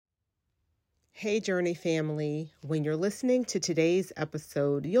Hey, Journey family. When you're listening to today's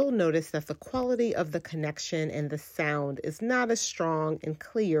episode, you'll notice that the quality of the connection and the sound is not as strong and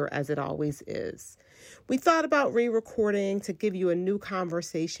clear as it always is. We thought about re-recording to give you a new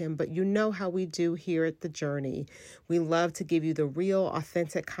conversation, but you know how we do here at The Journey. We love to give you the real,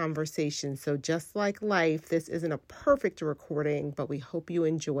 authentic conversation. So just like life, this isn't a perfect recording, but we hope you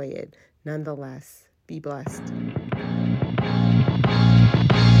enjoy it. Nonetheless, be blessed.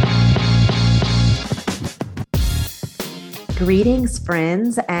 Greetings,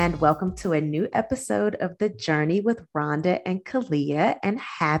 friends, and welcome to a new episode of The Journey with Rhonda and Kalia, and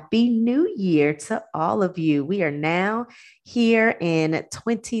Happy New Year to all of you. We are now here in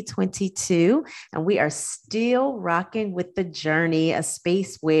 2022, and we are still rocking with The Journey, a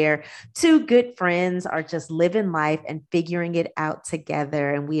space where two good friends are just living life and figuring it out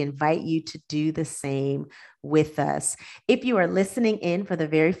together, and we invite you to do the same with us. If you are listening in for the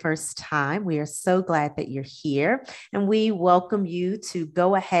very first time, we are so glad that you're here, and we welcome you to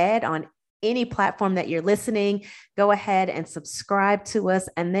go ahead on any platform that you're listening, go ahead and subscribe to us,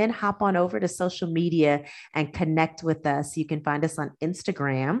 and then hop on over to social media and connect with us. You can find us on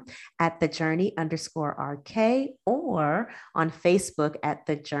Instagram at thejourney_RK or on Facebook at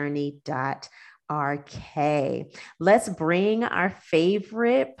thejourney.RK. Let's bring our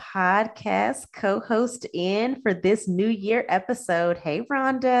favorite podcast co-host in for this New Year episode. Hey,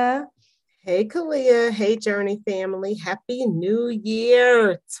 Rhonda. Hey, Kalia. Hey, Journey family. Happy New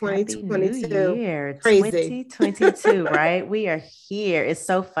Year 2022. Happy New Year Crazy. 2022, right? We are here. It's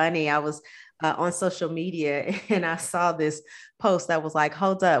so funny. I was on social media and I saw this post that was like,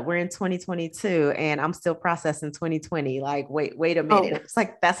 hold up, we're in 2022 and I'm still processing 2020. Like, wait a minute. It's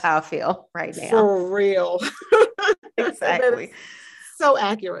like, that's how I feel right now. For real. Exactly. So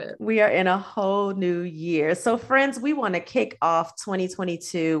accurate. We are in a whole new year. So, friends, we want to kick off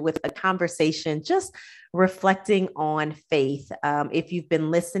 2022 with a conversation just reflecting on faith. If you've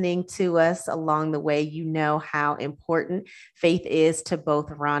been listening to us along the way, you know how important faith is to both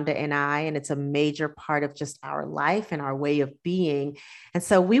Rhonda and I, and it's a major part of just our life and our way of being. And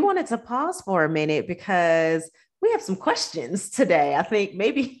so we wanted to pause for a minute because we have some questions today. I think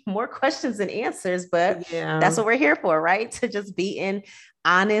maybe more questions than answers, but that's what we're here for, right? To just be in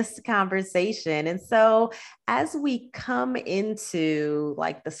honest conversation. And so as we come into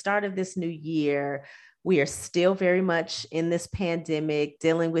like the start of this new year, we are still very much in this pandemic,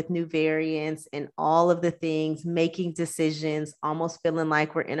 dealing with new variants and all of the things, making decisions, almost feeling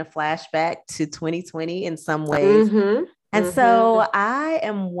like we're in a flashback to 2020 in some ways. And so I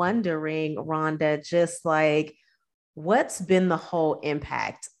am wondering, Rhonda, just like, what's been the whole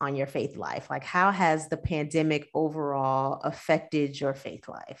impact on your faith life? Like, how has the pandemic overall affected your faith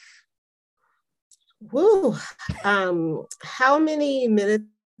life? Woo. How many minutes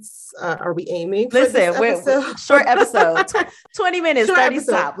are we aiming for? Listen, we're short episode, 20 minutes, short 30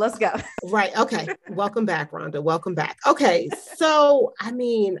 episode. Stop. Let's go. Right. Okay. Welcome back, Rhonda. Welcome back. Okay. So, I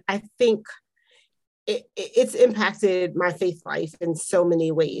mean, I think it's impacted my faith life in so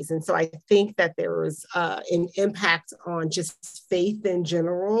many ways. And so I think that there is an impact on just faith in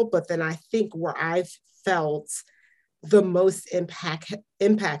general. But then I think where I've felt the most impact,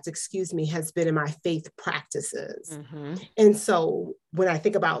 has been in my faith practices. And so when I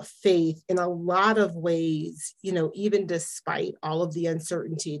think about faith, in a lot of ways, you know, even despite all of the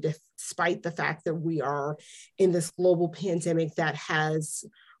uncertainty, despite the fact that we are in this global pandemic that has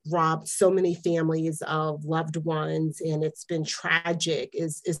robbed so many families of loved ones, and it's been tragic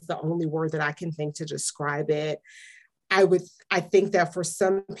is the only word that I can think to describe it. I think that for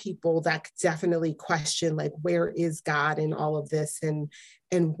some people that could definitely question, like, where is God in all of this, and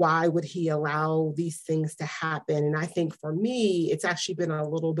why would he allow these things to happen? And I think for me, it's actually been a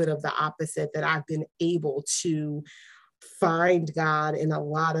little bit of the opposite, that I've been able to find God in a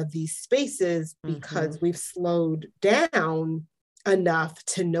lot of these spaces because we've slowed down enough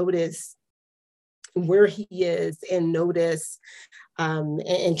to notice where he is and notice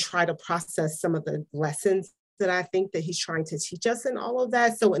and try to process some of the lessons that I think that he's trying to teach us and all of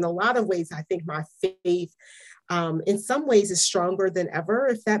that. So in a lot of ways, I think my faith in some ways is stronger than ever,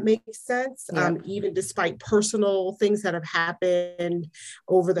 if that makes sense. Even despite personal things that have happened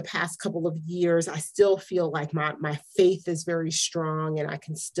over the past couple of years, I still feel like my faith is very strong and I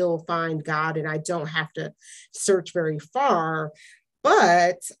can still find God and I don't have to search very far.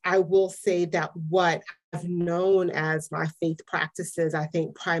 But I will say that what I've known as my faith practices, I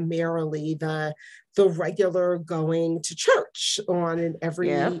think primarily the regular going to church on an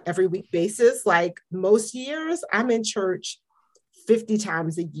every week basis. Like most years, I'm in church 50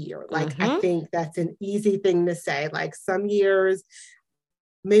 times a year. Like, I think that's an easy thing to say. Like some years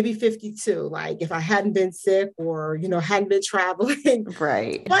maybe 52, like if I hadn't been sick or, hadn't been traveling.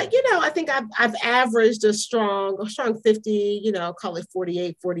 Right. But, I think I've averaged a strong 50, call it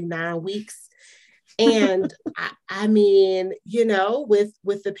 48, 49 weeks. And I mean,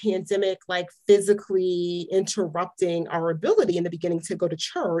 with the pandemic, like physically interrupting our ability in the beginning to go to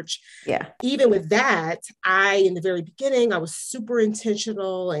church. Yeah. Even with that, in the very beginning, I was super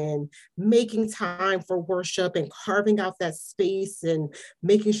intentional and making time for worship and carving out that space and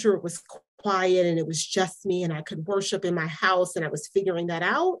making sure it was quiet and it was just me and I could worship in my house, and I was figuring that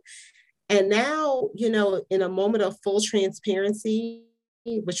out. And now, in a moment of full transparency,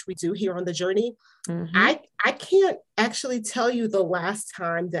 which we do here on the journey, Mm-hmm. I can't actually tell you the last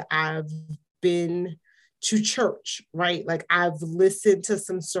time that I've been to church, right? Like I've listened to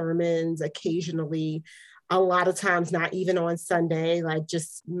some sermons occasionally, a lot of times not even on Sunday, like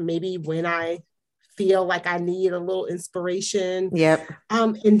just maybe when I feel like I need a little inspiration. Yep.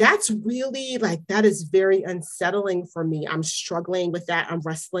 And that's really that is very unsettling for me. I'm struggling with that. I'm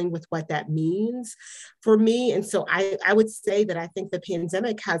wrestling with what that means for me. And so I would say that I think the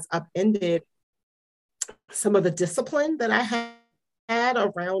pandemic has upended some of the discipline that I had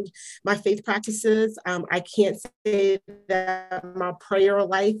around my faith practices. I can't say that my prayer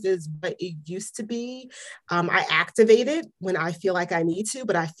life is what it used to be. I activate it when I feel like I need to,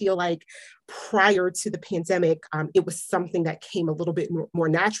 but I feel like prior to the pandemic, it was something that came a little bit more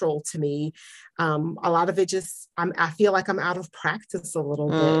natural to me. A lot of it just, I feel like I'm out of practice a little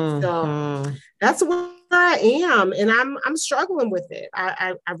bit. So that's where I am, and I'm struggling with it.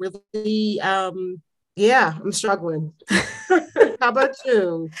 I really, I'm struggling. How about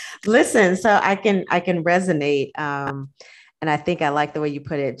you? Listen, so I can resonate. And I think I like the way you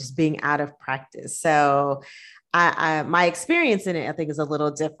put it, just being out of practice. So I my experience in it, I think, is a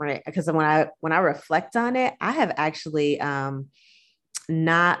little different, because when I reflect on it, I have actually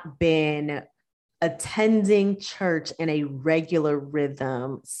not been attending church in a regular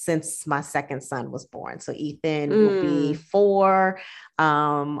rhythm since my second son was born. So Ethan will be 4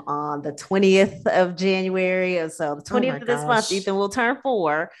 on the 20th of January. So the 20th of this month, Ethan will turn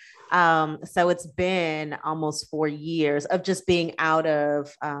 4. So it's been almost 4 years of just being out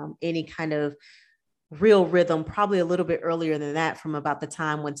of any kind of real rhythm, probably a little bit earlier than that, from about the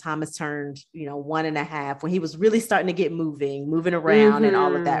time when Thomas turned, 1.5, when he was really starting to get moving around and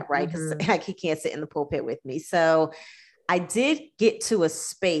all of that, right? Because like he can't sit in the pulpit with me. So I did get to a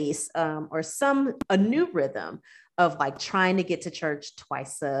space or a new rhythm of like trying to get to church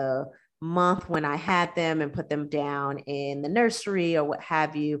twice a month when I had them and put them down in the nursery or what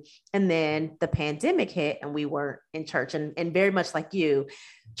have you. And then the pandemic hit and we weren't in church, and very much like you,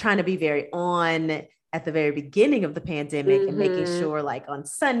 trying to be very on at the very beginning of the pandemic and making sure like on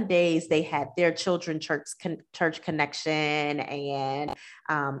Sundays they had their children church connection. And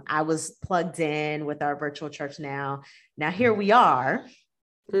I was plugged in with our virtual church now. Now here we are.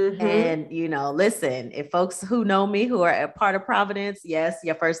 And, listen, if folks who know me, who are a part of Providence, yes,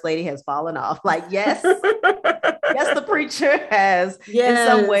 your first lady has fallen off. Like, yes, yes, the preacher has in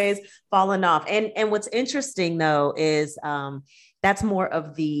some ways fallen off. And what's interesting though, is that's more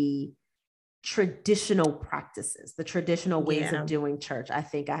of the traditional practices, the traditional ways of doing church. I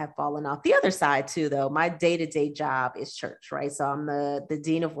think I have fallen off. The other side too, though, my day-to-day job is church, right? So I'm the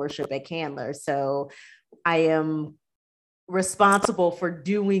dean of worship at Candler. So I am responsible for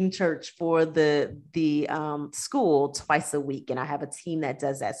doing church for the school twice a week. And I have a team that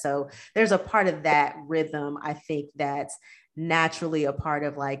does that. So there's a part of that rhythm, I think, that's naturally a part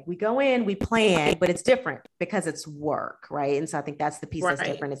of like, we go in, we plan, but it's different because it's work, right? And so I think that's the piece that's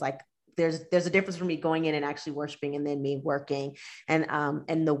different. It's like, there's a difference for me going in and actually worshiping and then me working,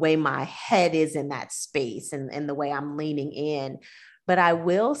 and the way my head is in that space and the way I'm leaning in. But I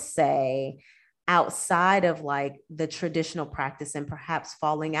will say, outside of like the traditional practice and perhaps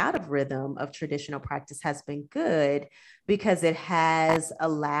falling out of rhythm of traditional practice has been good, because it has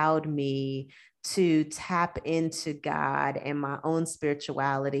allowed me to tap into God and my own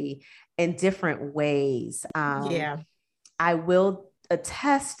spirituality in different ways. I will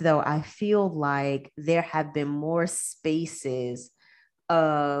attest, though, I feel like there have been more spaces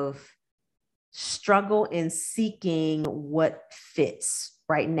of struggle in seeking what fits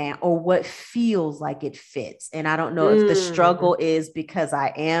right now or what feels like it fits. And I don't know if the struggle is because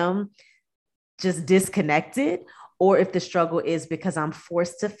I am just disconnected, or if the struggle is because I'm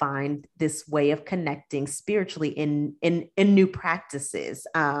forced to find this way of connecting spiritually in new practices.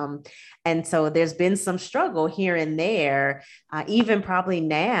 And so there's been some struggle here and there. Even probably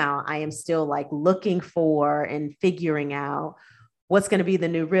now, I am still like looking for and figuring out what's going to be the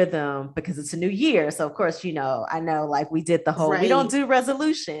new rhythm because it's a new year. So of course, I know like we did the whole, we Right. don't do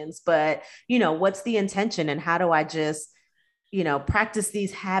resolutions, but what's the intention and how do I just, practice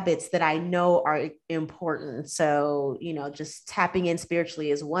these habits that I know are important. So, just tapping in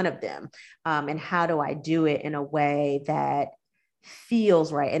spiritually is one of them. And how do I do it in a way that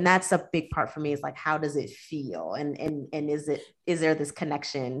feels right? And that's a big part for me, is like, how does it feel? And is there this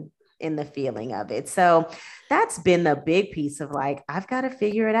connection in the feeling of it? So that's been the big piece of like, I've got to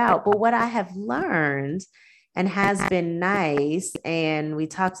figure it out. But what I have learned and has been nice, and we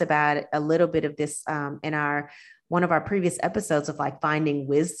talked about a little bit of this in one of our previous episodes, of like finding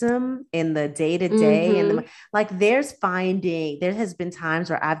wisdom in the day to day. And like, there has been times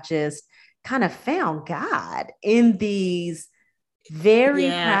where I've just kind of found God in these very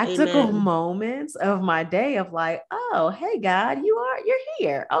practical amen. moments of my day of like, oh, hey, God, you're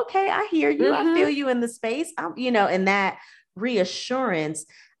here. Okay. I hear you. I feel you in the space. And that reassurance.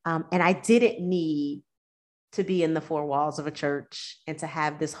 And I didn't need to be in the four walls of a church and to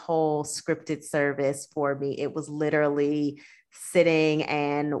have this whole scripted service for me. It was literally sitting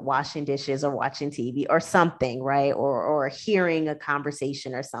and washing dishes or watching TV or something, right? Or hearing a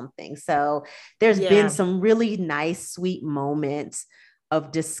conversation or something. So there's been some really nice, sweet moments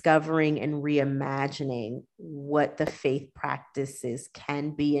of discovering and reimagining what the faith practices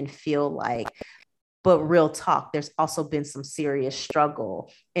can be and feel like. But real talk, there's also been some serious struggle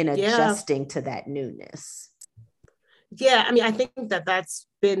in adjusting to that newness. Yeah, I mean, I think that that's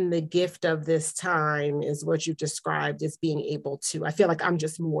been the gift of this time, is what you've described, is being able to, I feel like I'm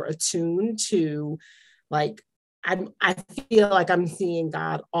just more attuned to, like, I feel like I'm seeing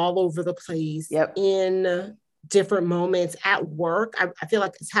God all over the place in different moments at work. I feel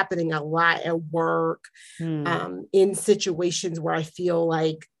like it's happening a lot at work, in situations where I feel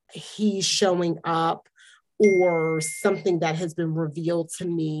like he's showing up, or something that has been revealed to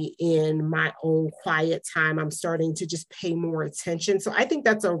me in my own quiet time. I'm starting to just pay more attention. So I think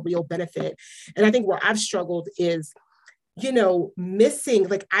that's a real benefit. And I think where I've struggled is, missing,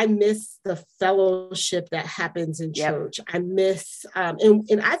 like, I miss the fellowship that happens in church. I miss,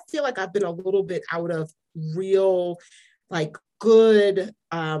 and I feel like I've been a little bit out of real, like, good,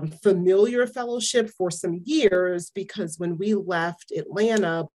 familiar fellowship for some years, because when we left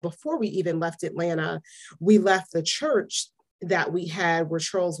Atlanta, before we even left Atlanta, we left the church that we had where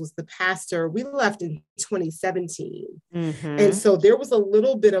Charles was the pastor. We left in 2017. And so there was a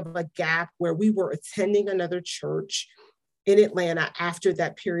little bit of a gap where we were attending another church in Atlanta after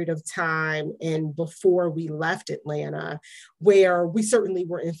that period of time, and before we left Atlanta, where we certainly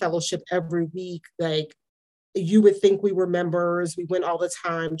were in fellowship every week. Like, you would think we were members. We went all the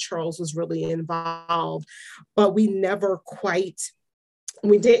time. Charles was really involved, but we didn't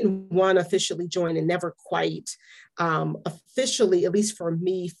want to officially join, and never quite officially, at least for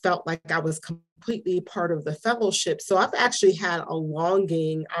me, felt like I was completely part of the fellowship. So I've actually had a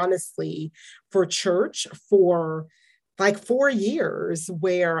longing, honestly, for church for like 4 years,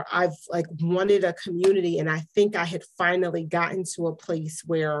 where I've like wanted a community. And I think I had finally gotten to a place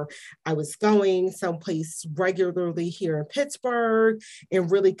where I was going someplace regularly here in Pittsburgh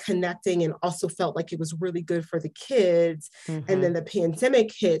and really connecting, and also felt like it was really good for the kids. And then the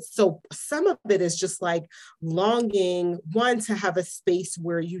pandemic hit. So some of it is just like longing, one, to have a space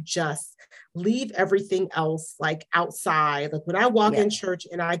where you just leave everything else like outside. Like, when I walk in church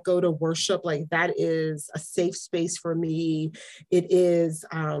and I go to worship, like, that is a safe space for me. It is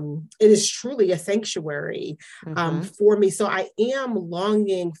truly a sanctuary for me. So I am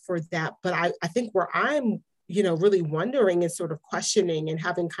longing for that. But I think where I'm, really wondering and sort of questioning and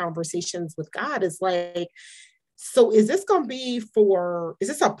having conversations with God is like, so is this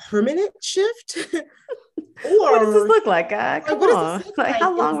a permanent shift? Or what does this look like, God? Come on. Like,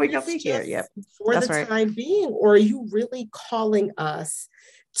 how long are we going to be here? Yep. For that's the time being, or are you really calling us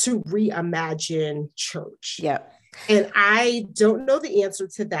to reimagine church? Yep. And I don't know the answer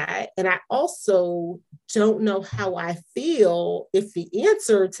to that. And I also don't know how I feel if the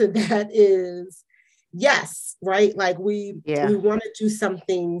answer to that is yes, right? Like, we want to do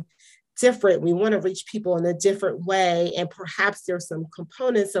something different. We want to reach people in a different way. And perhaps there's some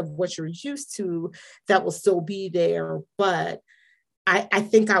components of what you're used to that will still be there. But I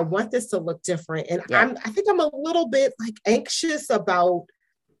think I want this to look different. And I think I'm a little bit like anxious about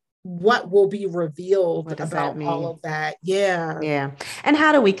what will be revealed about all of that. Yeah. And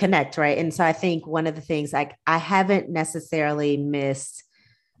how do we connect, right? And so I think one of the things, like, I haven't necessarily missed.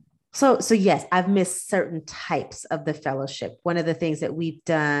 So yes, I've missed certain types of the fellowship. One of the things that we've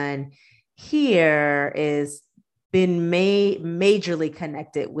done here is been majorly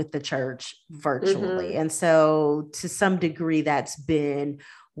connected with the church virtually. And so to some degree, that's been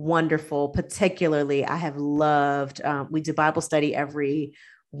wonderful. Particularly, I have loved, we do Bible study every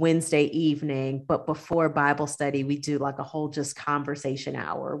Wednesday evening, but before Bible study, we do like a whole just conversation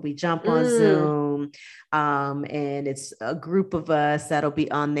hour. We jump on Zoom, and it's a group of us that'll be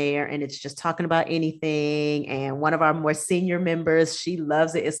on there, and it's just talking about anything. And one of our more senior members, she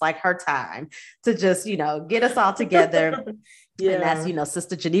loves it. It's like her time to just, get us all together. Yeah. And that's,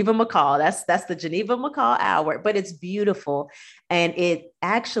 Sister Geneva McCall. That's the Geneva McCall hour, but it's beautiful. And it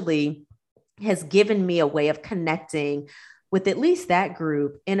actually has given me a way of connecting with at least that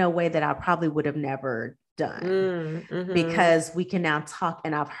group in a way that I probably would have never done, because we can now talk,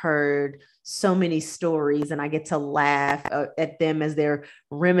 and I've heard so many stories, and I get to laugh at them as they're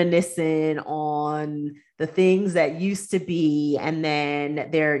reminiscing on the things that used to be. And then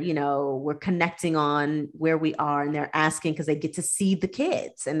they're, we're connecting on where we are, and they're asking because they get to see the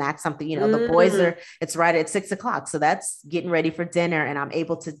kids. And that's something, the boys it's right at 6:00. So that's getting ready for dinner, and I'm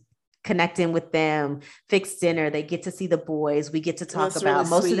able to connect in with them, fix dinner. They get to see the boys. We get to talk about, really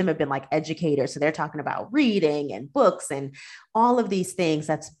most of them have been like educators. So they're talking about reading and books and all of these things.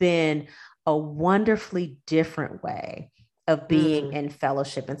 That's been a wonderfully different way of being in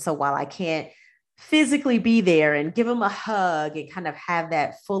fellowship. And so while I can't physically be there and give them a hug and kind of have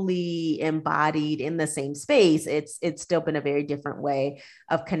that fully embodied in the same space, it's still been a very different way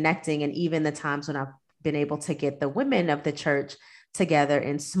of connecting. And even the times when I've been able to get the women of the church together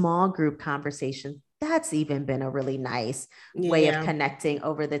in small group conversation, that's even been a really nice way of connecting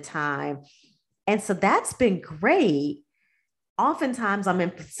over the time. And so that's been great. Oftentimes I'm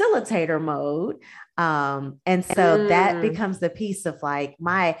in facilitator mode. And so that becomes the piece of like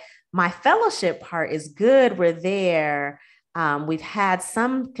my fellowship part is good. We're there. We've had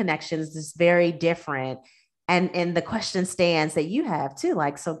some connections that's very different. And the question stands that you have too,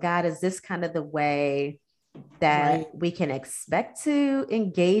 like, so God, is this kind of the way that we can expect to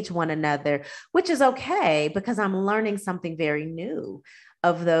engage one another, which is okay, because I'm learning something very new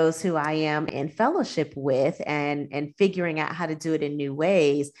of those who I am in fellowship with, and figuring out how to do it in new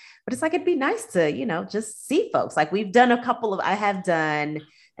ways. But it's like, it'd be nice to, just see folks. Like I have done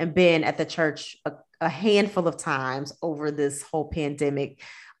and been at the church a handful of times over this whole pandemic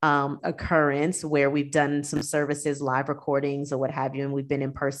occurrence, where we've done some services, live recordings or what have you, and we've been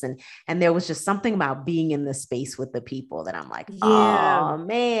in person. And there was just something about being in the space with the people that I'm like, oh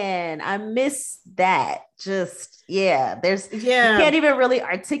man, I miss that. Just, you can't even really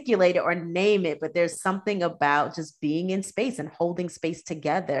articulate it or name it, but there's something about just being in space and holding space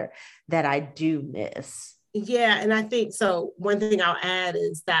together that I do miss. Yeah. And I think, so one thing I'll add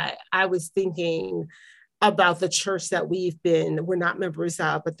is that I was thinking about the church that we're not members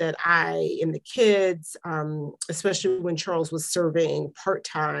of, but that I and the kids, especially when Charles was serving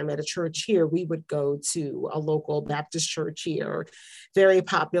part-time at a church here, we would go to a local Baptist church here, very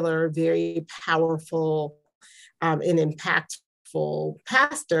popular, very powerful, and impactful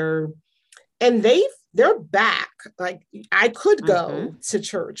pastor. And they're back. Like, I could go to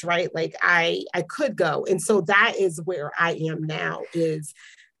church, right? Like I could go. And so that is where I am now, is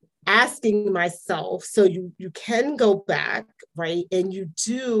asking myself, so you can go back, right? And you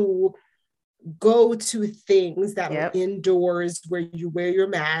do go to things that are indoors, where you wear your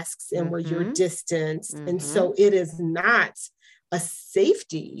masks and where you're distanced. And so it is not a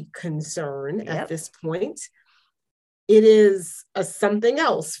safety concern at this point. It is a something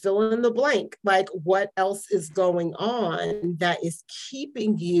else, fill in the blank. Like, what else is going on that is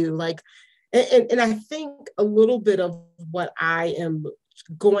keeping you like, and I think a little bit of what I am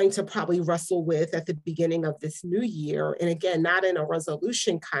going to probably wrestle with at the beginning of this new year, and again, not in a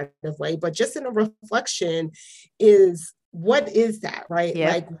resolution kind of way, but just in a reflection, is what is that, right?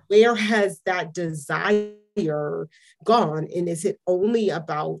 Like, where has that desire gone? And is it only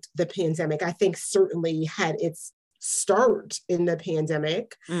about the pandemic? I think certainly had its start in the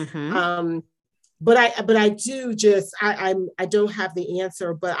pandemic. But I do just, I don't have the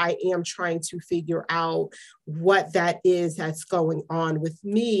answer, but I am trying to figure out what that is that's going on with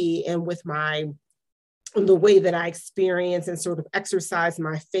me and with the way that I experience and sort of exercise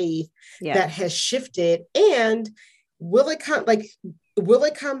my faith that has shifted. And will it come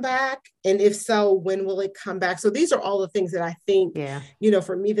back? And if so, when will it come back? So these are all the things that I think,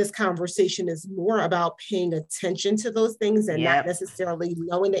 for me, this conversation is more about paying attention to those things and not necessarily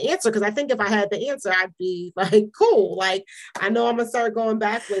knowing the answer. Because I think if I had the answer, I'd be like, cool. Like, I know I'm gonna start going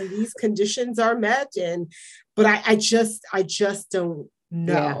back when these conditions are met. But I just don't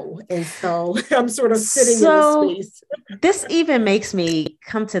know. And so I'm sort of sitting in this space. This even makes me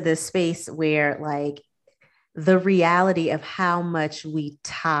come to this space where, like, the reality of how much we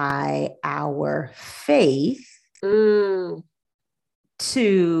tie our faith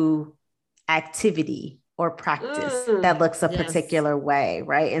to activity or practice that looks a particular way,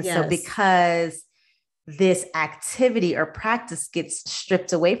 right? And so because this activity or practice gets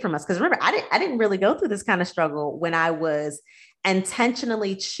stripped away from us, because remember, I didn't really go through this kind of struggle when I was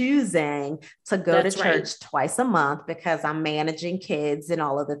intentionally choosing to go to church twice a month because I'm managing kids and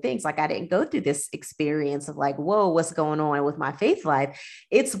all of the things. Like I didn't go through this experience of like, whoa, what's going on with my faith life?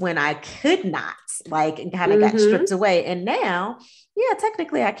 It's when I could not, like, and kind of got stripped away. And now, yeah,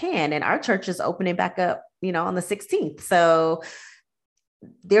 technically I can. And our church is opening back up, on the 16th. So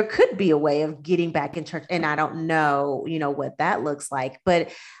there could be a way of getting back in church. And I don't know, what that looks like,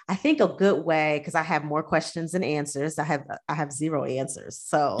 but I think a good way, because I have more questions than answers. I have zero answers.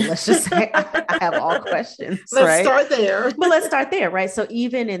 So let's just say I have all questions. Let's start there. But let's start there, right? So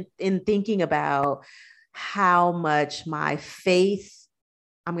even in thinking about how much my faith,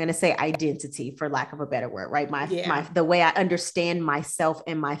 I'm going to say identity for lack of a better word, right? The way I understand myself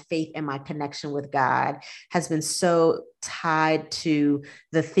and my faith and my connection with God has been so tied to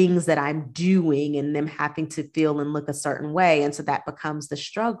the things that I'm doing and them having to feel and look a certain way. And so that becomes the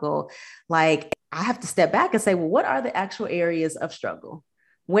struggle. Like I have to step back and say, well, what are the actual areas of struggle?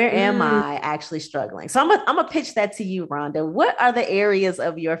 Where am I actually struggling? So I'm gonna pitch that to you, Rhonda. What are the areas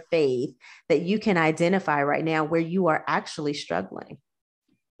of your faith that you can identify right now where you are actually struggling?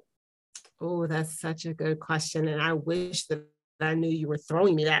 Oh, that's such a good question. And I wish that I knew you were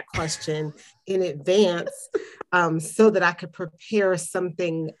throwing me that question in advance so that I could prepare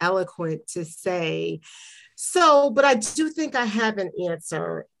something eloquent to say. So, but I do think I have an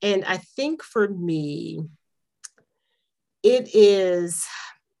answer. And I think for me, it is,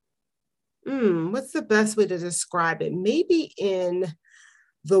 what's the best way to describe it? Maybe in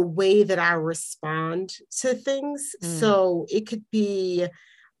the way that I respond to things. So it could be,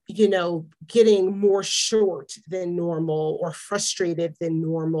 getting more short than normal or frustrated than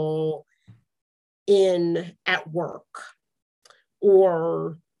normal at work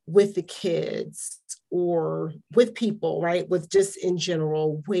or with the kids or with people, right? With just in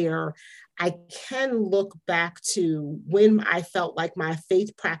general, where I can look back to when I felt like my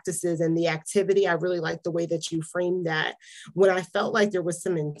faith practices and the activity, I really like the way that you framed that, when I felt like there was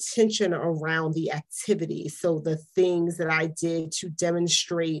some intention around the activity. So the things that I did to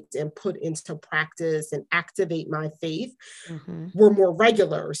demonstrate and put into practice and activate my faith were more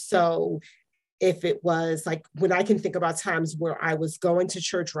regular. So if it was like when I can think about times where I was going to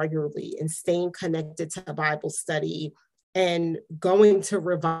church regularly and staying connected to Bible study and going to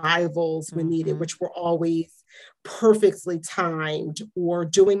revivals when needed, which were always perfectly timed, or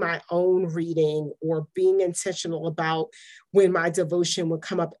doing my own reading, or being intentional about when my devotion would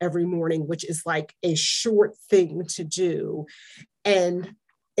come up every morning, which is like a short thing to do. And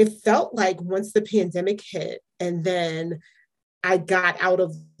it felt like once the pandemic hit and then I got out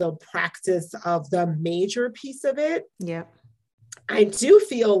of the practice of the major piece of it. Yeah. I do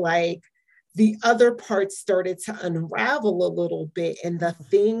feel like the other parts started to unravel a little bit, and the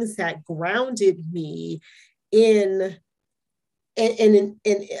things that grounded me in and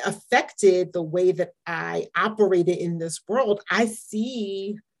affected the way that I operated in this world, I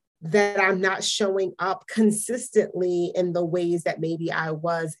see that I'm not showing up consistently in the ways that maybe I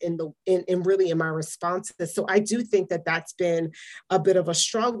was in really in my responses. So I do think that that's been a bit of a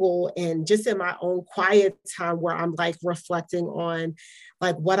struggle, and just in my own quiet time where I'm like reflecting on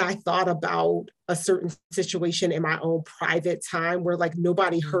like what I thought about a certain situation in my own private time where like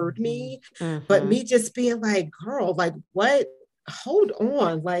nobody heard me, but me just being like, girl, like what? Hold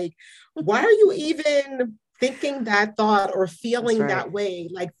on. Like, why are you even thinking that thought or feeling that way?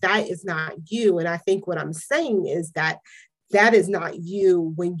 Like that is not you. And I think what I'm saying is that that is not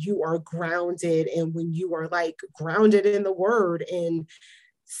you when you are grounded, and when you are like grounded in the word and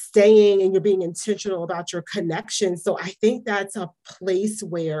staying and you're being intentional about your connection. So I think that's a place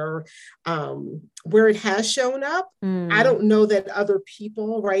where it has shown up. I don't know that other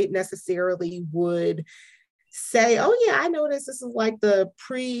people, right, necessarily would say, oh yeah, I noticed this is like the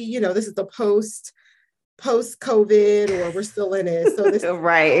this is the post COVID, or we're still in it. So this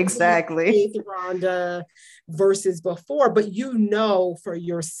right, exactly. Rhonda versus before, but for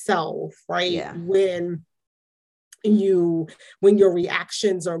yourself, right? Yeah. When your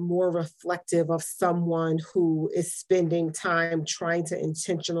reactions are more reflective of someone who is spending time trying to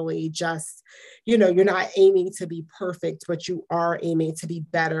intentionally just, you're not aiming to be perfect, but you are aiming to be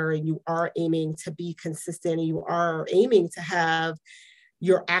better, and you are aiming to be consistent, and you are aiming to have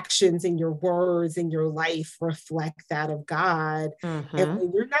your actions and your words and your life reflect that of God. And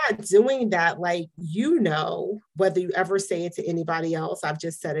when you're not doing that, like, whether you ever say it to anybody else, I've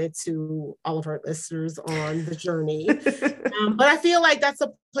just said it to all of our listeners on the journey. But I feel like that's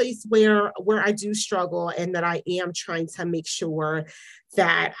a place where I do struggle, and that I am trying to make sure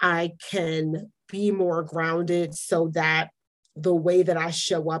that I can be more grounded, so that the way that I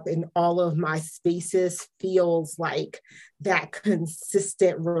show up in all of my spaces feels like that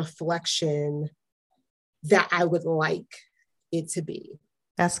consistent reflection that I would like it to be.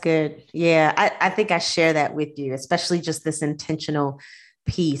 That's good. Yeah, I think I share that with you, especially just this intentional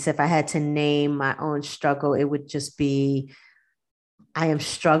piece. If I had to name my own struggle, it would just be, I am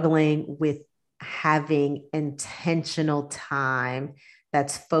struggling with having intentional time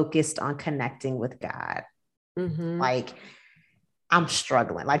that's focused on connecting with God. Like, I'm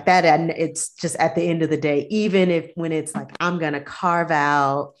struggling like that. And it's just at the end of the day, even when it's like, I'm going to carve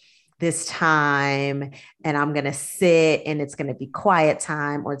out this time and I'm going to sit and it's going to be quiet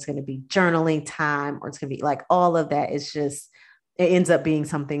time, or it's going to be journaling time, or it's going to be like, all of that is just, it ends up being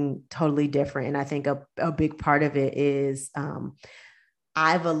something totally different. And I think a big part of it is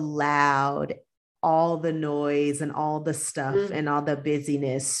I've allowed all the noise and all the stuff and all the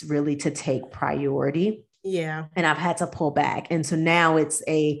busyness really to take priority. Yeah. And I've had to pull back. And so now it's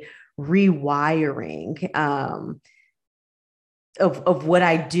a rewiring of what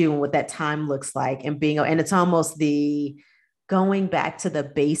I do and what that time looks like, and it's almost the going back to the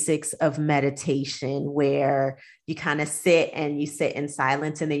basics of meditation, where you kind of sit in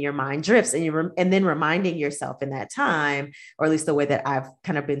silence, and then your mind drifts, and then reminding yourself in that time, or at least the way that I've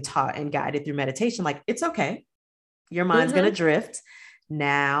kind of been taught and guided through meditation, like, it's okay. Your mind's going to drift.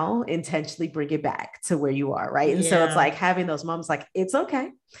 Now intentionally bring it back to where you are. Right. And so it's like having those moments, like, it's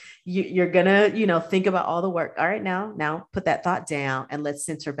okay. You're gonna, think about all the work. All right, now put that thought down and let's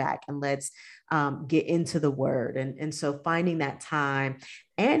center back, and let's get into the word. And so finding that time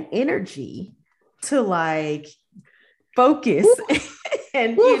and energy to like focus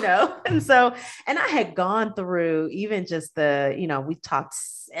and, and I had gone through even just we talked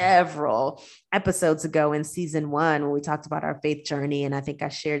several episodes ago in season 1, when we talked about our faith journey. And I think I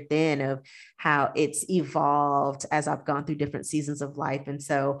shared then of how it's evolved as I've gone through different seasons of life. And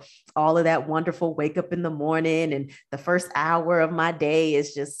so all of that wonderful wake up in the morning, and the first hour of my day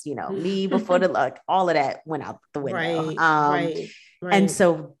is just, me before all of that went out the window. Right. And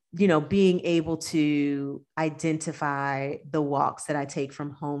so, being able to identify the walks that I take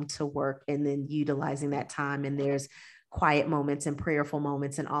from home to work, and then utilizing that time, and there's quiet moments and prayerful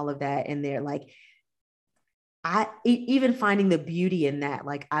moments and all of that. And they're like, even finding the beauty in that,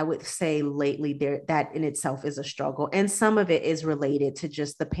 like, I would say lately that in itself is a struggle. And some of it is related to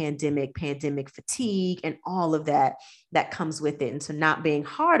just the pandemic fatigue and all of that comes with it. And so not being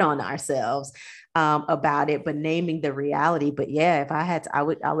hard on ourselves about it, but naming the reality. But yeah, if I had to, I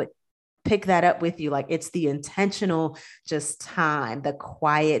would pick that up with you. Like, it's the intentional just time, the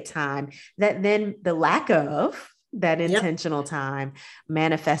quiet time, that then the lack of that intentional time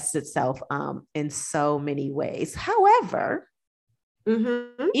manifests itself in so many ways. However,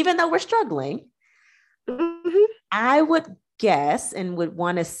 even though we're struggling, I would guess and would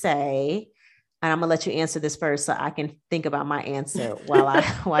want to say, and I'm gonna let you answer this first so I can think about my answer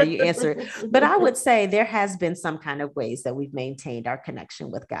while you answer it. But I would say there has been some kind of ways that we've maintained our connection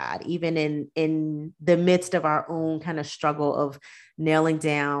with God, even in the midst of our own kind of struggle of nailing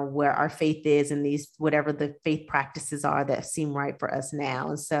down where our faith is and these, whatever the faith practices are that seem right for us now.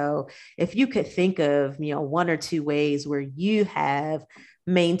 And so if you could think of, 1 or 2 ways where you have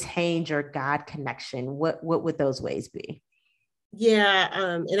maintained your God connection, what would those ways be? Yeah.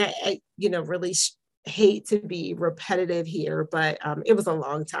 And I really hate to be repetitive here, but it was a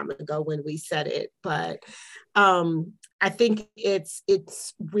long time ago when we said it, but I think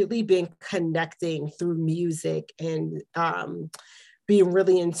it's really been connecting through music, and being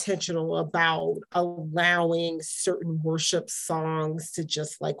really intentional about allowing certain worship songs to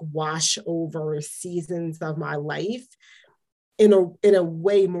just like wash over seasons of my life in a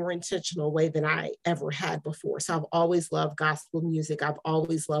way more intentional way than I ever had before. So I've always loved gospel music. I've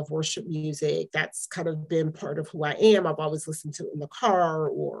always loved worship music. That's kind of been part of who I am. I've always listened to it in the car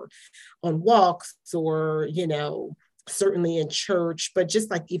or on walks, or, certainly in church, but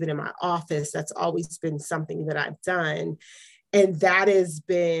just like even in my office, that's always been something that I've done. And that has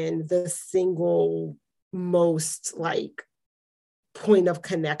been the single most like point of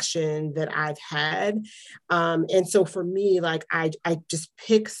connection that I've had. And so for me, like I just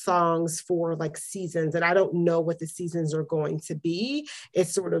pick songs for like seasons, and I don't know what the seasons are going to be.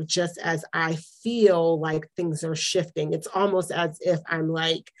 It's sort of just as I feel like things are shifting. It's almost as if I'm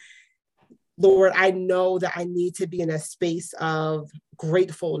like, Lord, I know that I need to be in a space of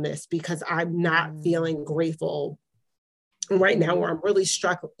gratefulness because I'm not feeling grateful right now, where I'm really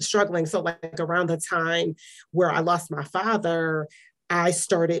struggling. So like around the time where I lost my father, I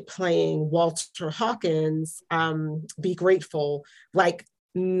started playing Walter Hawkins, Be Grateful, like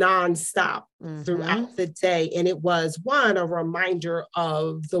nonstop throughout the day. And it was one, a reminder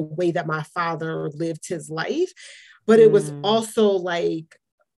of the way that my father lived his life, but it was also like,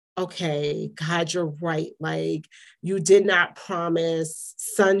 okay, God, you're right. Like, you did not promise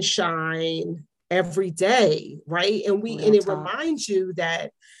sunshine every day, right? And it reminds you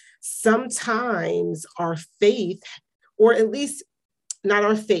that sometimes our faith, or at least not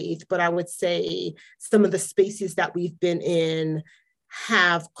our faith, but I would say some of the spaces that we've been in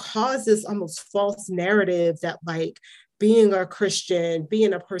have caused this almost false narrative that like being a Christian,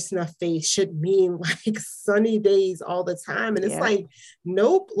 being a person of faith should mean like sunny days all the time. And it's like,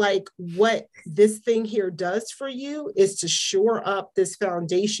 nope, like what this thing here does for you is to shore up this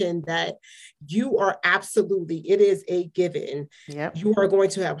foundation that you are absolutely, it is a given. You are going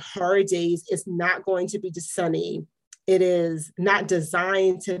to have hard days. It's not going to be just sunny. It is not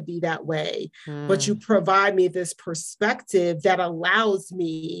designed to be that way, but you provide me this perspective that allows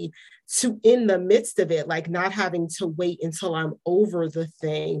me to, in the midst of it, like not having to wait until I'm over the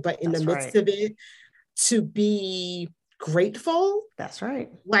thing, but in the midst of it, to be grateful. That's right.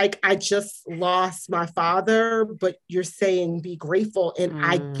 Like I just lost my father, but you're saying be grateful. And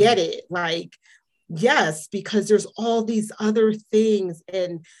I get it. Like, yes, because there's all these other things,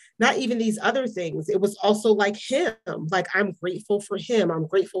 and not even these other things. It was also like him, like I'm grateful for him. I'm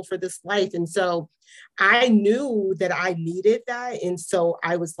grateful for this life. And so I knew that I needed that. And so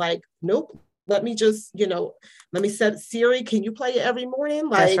I was like, nope, let me just, let me set Siri, can you play it every morning?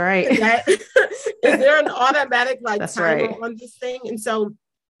 Like, that's right. Is there an automatic like that's timer right. on this thing? And so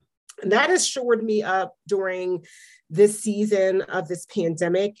that has shored me up during this season of this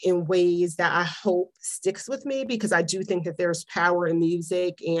pandemic in ways that I hope sticks with me, because I do think that there's power in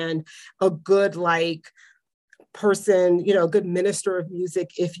music, and a good like person, a good minister of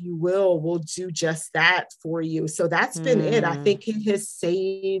music, if you will do just that for you. So that's been it. I think it has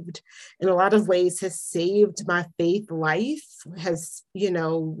saved, in a lot of ways, has saved my faith life, has,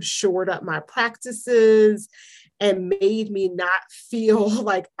 shored up my practices, and made me not feel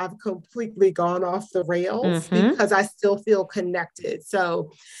like I've completely gone off the rails, because I still feel connected.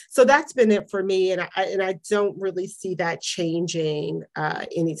 So that's been it for me. And I don't really see that changing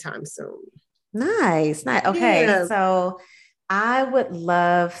anytime soon. Nice. Okay. Yeah. So I would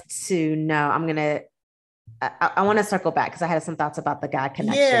love to know, I want to circle back because I had some thoughts about the God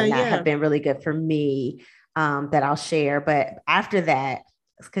connection that have been really good for me, that I'll share. But after that,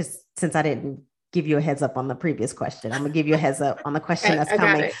 because since I didn't give you a heads up on the previous question, I'm gonna give you a heads up on the question that's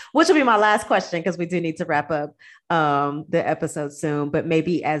coming, which will be my last question, because we do need to wrap up the episode soon. But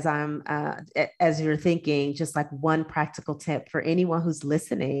maybe as you're thinking, just like one practical tip for anyone who's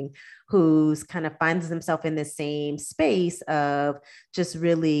listening, who's kind of finds themselves in the same space of just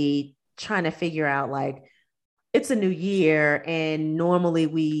really trying to figure out, like, it's a new year, and normally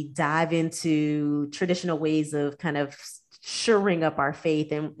we dive into traditional ways of kind of shoring up our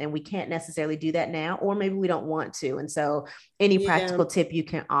faith, and we can't necessarily do that now, or maybe we don't want to. And so any practical tip you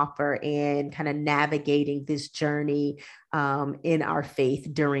can offer in kind of navigating this journey in our faith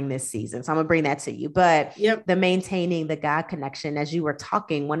during this season. So I'm gonna bring that to you. But the maintaining the God connection, as you were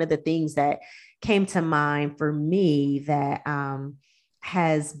talking, one of the things that came to mind for me that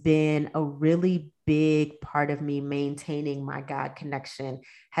has been a really big part of me maintaining my God connection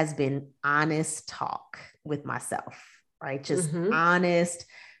has been honest talk with myself. Right? Just honest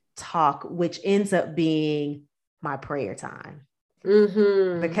talk, which ends up being my prayer time.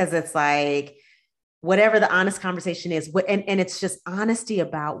 Because it's like, whatever the honest conversation is, and it's just honesty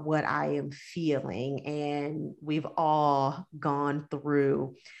about what I am feeling. And we've all gone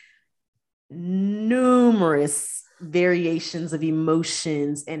through numerous variations of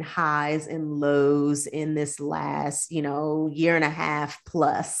emotions and highs and lows in this last, year and a half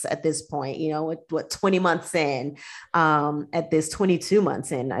plus at this point, what 20 months in, at this 22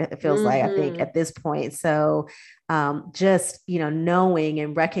 months in, it feels like, I think at this point. So just, knowing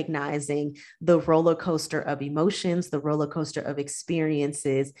and recognizing the roller coaster of emotions, the roller coaster of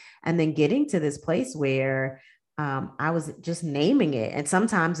experiences, and then getting to this place where I was just naming it. And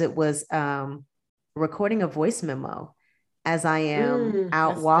sometimes it was recording a voice memo as I am out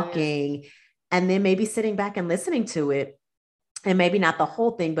That's good. walking, and then maybe sitting back and listening to it, and maybe not the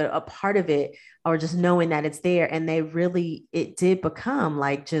whole thing, but a part of it, or just knowing that it's there. And it did become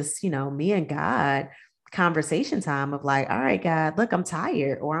like just, me and God conversation time of like, all right, God, look, I'm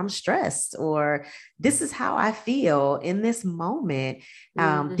tired, or I'm stressed, or this is how I feel in this moment.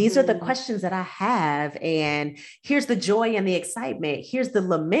 These are the Mm-hmm. questions that I have. And here's the joy and the excitement. Here's the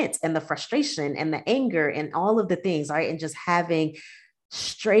lament and the frustration and the anger and all of the things, right? And just having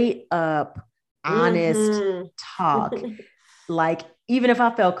straight up, honest talk. Mm-hmm. Like, even if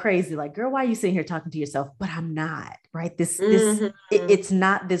I felt crazy, like, girl, why are you sitting here talking to yourself? But I'm not, right? Mm-hmm. It's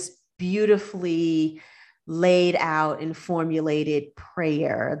not this beautifully laid out and formulated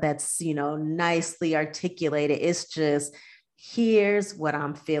prayer that's, nicely articulated. It's just, here's what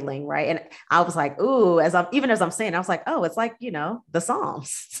I'm feeling, right? And I was like, ooh, as I'm saying, I was like, oh, it's like, the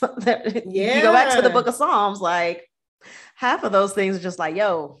Psalms. You go back to the Yeah. book of Psalms, like half of those things are just like,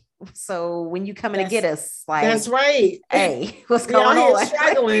 yo, so when you coming to get That's us, that's like, right. hey, what's We out going here on? Like, we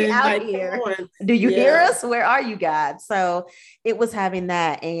struggling. out Like, come here. on. Do you hear Yeah. us? Where are you, God? So it was having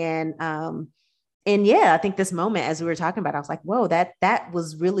that. And yeah, I think this moment, as we were talking about, I was like, whoa, that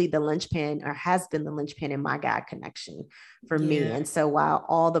was really the linchpin, or has been the linchpin in my God connection for me. Yeah. And so while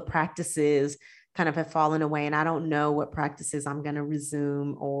all the practices kind of have fallen away, and I don't know what practices I'm going to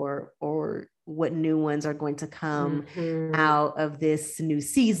resume, or what new ones are going to come Mm-hmm. out of this new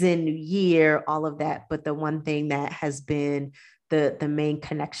season, new year, all of that. But the one thing that has been the main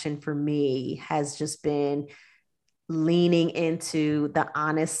connection for me has just been leaning into the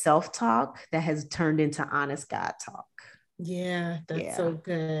honest self-talk that has turned into honest God talk. Yeah, that's Yeah. so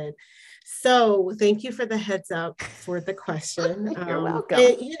good. So thank you for the heads up for the question. You're welcome.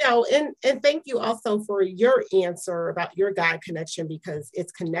 And thank you also for your answer about your God connection, because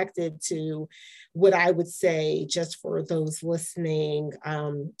it's connected to what I would say, just for those listening.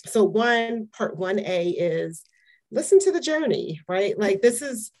 So part 1A is listen to the journey, right? Like, this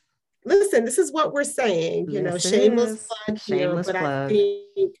is what we're saying, Yes, it shameless is. plug here, Shameless but I plug.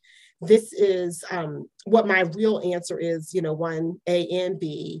 think this is what my real answer is, 1A and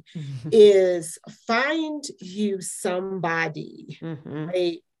B, is find you somebody, Mm-hmm.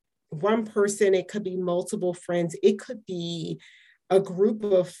 right? One person, it could be multiple friends, it could be a group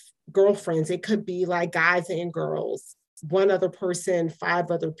of girlfriends, it could be like guys and girls, one other person, five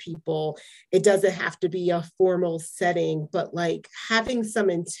other people. It doesn't have to be a formal setting, but like having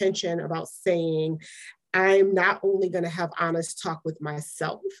some intention about saying, I'm not only going to have honest talk with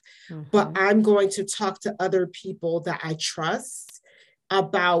myself, but Mm-hmm. I'm going to talk to other people that I trust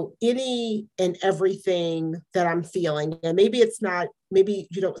about any and everything that I'm feeling. And maybe it's not, maybe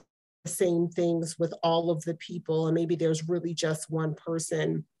you don't the same things with all of the people, and maybe there's really just one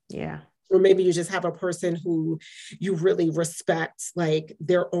person, Yeah. or maybe you just have a person who you really respect, like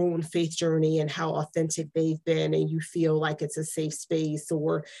their own faith journey and how authentic they've been, and you feel like it's a safe space,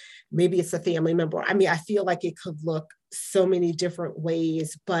 or maybe it's a family member. I mean, I feel like it could look so many different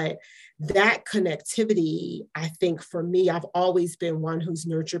ways, but that connectivity, I think for me, I've always been one who's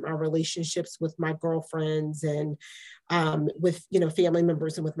nurtured my relationships with my girlfriends, and with family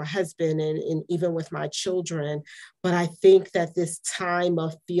members, and with my husband, and even with my children. But I think that this time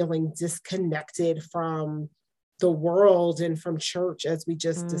of feeling disconnected from the world and from church, as we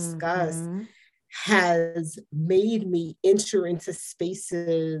just discussed, Mm-hmm. has made me enter into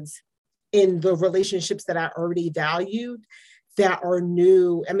spaces in the relationships that I already valued that are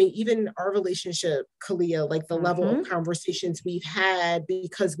new. I mean, even our relationship, Kalia, like the level of Mm-hmm. conversations we've had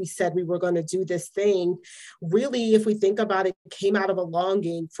because we said we were going to do this thing, really, if we think about it, came out of a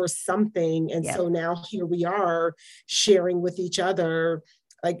longing for something. And so Yep. now here we are sharing with each other.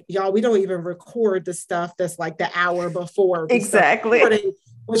 Like, y'all, we don't even record the stuff that's like the hour before we start Exactly. recording,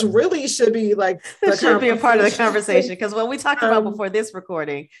 which really should be like That the should be a part of the conversation. conversation, because what we talked about um, before this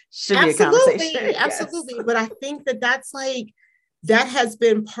recording should be a Absolutely, conversation. Yes. absolutely. But I think that that's like, that has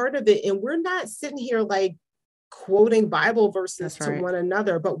been part of it. And we're not sitting here like quoting Bible verses That's to right. one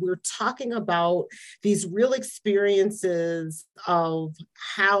another, but we're talking about these real experiences of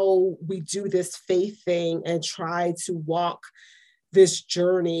how we do this faith thing and try to walk this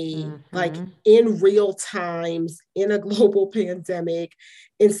journey like Mm-hmm. in real times, in a global pandemic,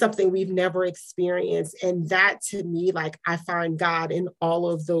 in something we've never experienced. And that, to me, like, I find God in all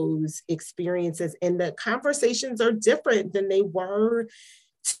of those experiences, and the conversations are different than they were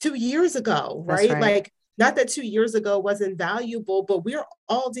 2 years ago, That's right? right. Like, not that 2 years ago wasn't valuable, but we're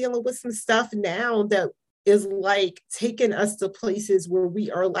all dealing with some stuff now that is like taking us to places where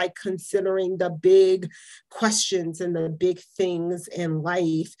we are like considering the big questions and the big things in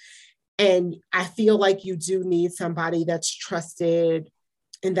life. And I feel like you do need somebody that's trusted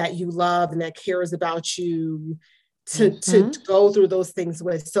and that you love and that cares about you to go through those things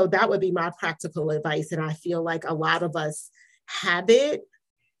with. So that would be my practical advice. And I feel like a lot of us have it.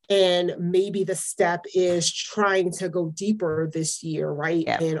 And maybe the step is trying to go deeper this year, right?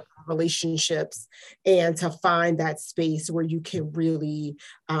 Yep. In relationships, and to find that space where you can really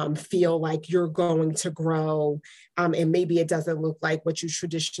feel like you're going to grow. And maybe it doesn't look like what you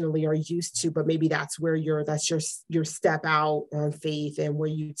traditionally are used to, but maybe that's where that's your step out on faith, and where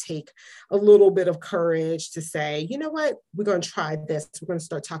you take a little bit of courage to say, you know what, we're going to try this. We're going to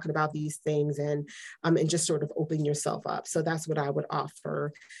start talking about these things, and just sort of open yourself up. So that's what I would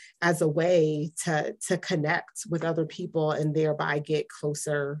offer as a way to connect with other people and thereby get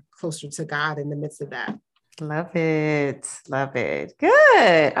closer to God in the midst of that. Love it. Love it.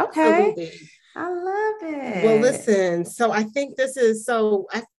 Good. Okay. Absolutely. I love it. Well, listen, so I think I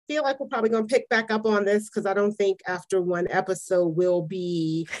feel like we're probably going to pick back up on this, because I don't think after one episode we'll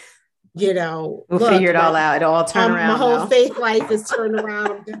be, we'll figure it all out. It'll all turn around. My whole faith life is turned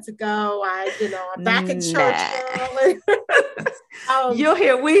around. I'm good to go. I'm back in church, girl. You'll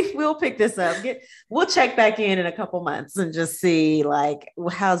hear, we'll pick this up. We'll check back in a couple months and just see, like,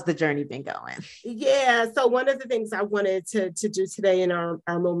 how's the journey been going? Yeah. So one of the things I wanted to do today in our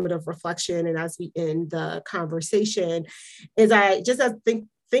moment of reflection, and as we end the conversation, is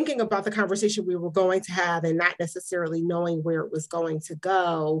thinking about the conversation we were going to have and not necessarily knowing where it was going to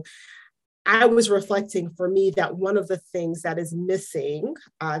go. I was reflecting for me that one of the things that is missing,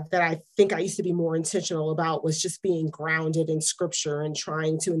 that I think I used to be more intentional about, was just being grounded in scripture and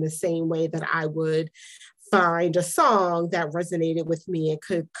trying to, in the same way that I would find a song that resonated with me and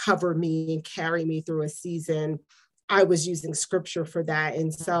could cover me and carry me through a season, I was using scripture for that.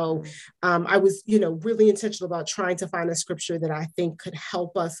 And so I was, really intentional about trying to find a scripture that I think could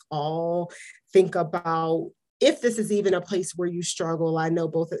help us all think about, if this is even a place where you struggle. I know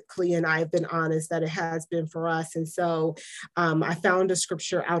both Clea and I have been honest that it has been for us. And so I found a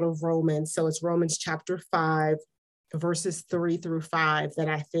scripture out of Romans. So it's Romans chapter 5, verses 3-5, that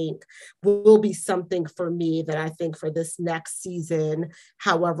I think will be something for me, that I think for this next season,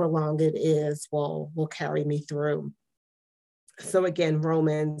 however long it is, will carry me through. So again,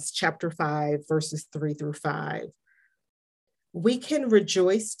 Romans chapter 5, verses 3-5. We can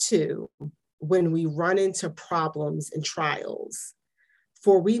rejoice too when we run into problems and trials,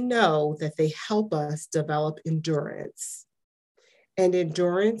 for we know that they help us develop endurance. And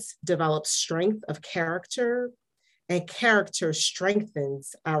endurance develops strength of character, and character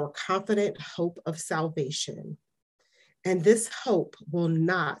strengthens our confident hope of salvation. And this hope will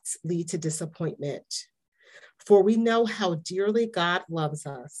not lead to disappointment, for we know how dearly God loves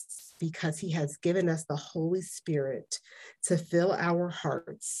us, because he has given us the Holy Spirit to fill our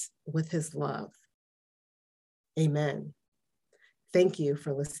hearts with his love. Amen. Thank you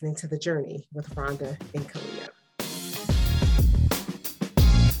for listening to The Journey with Rhonda and Kalia.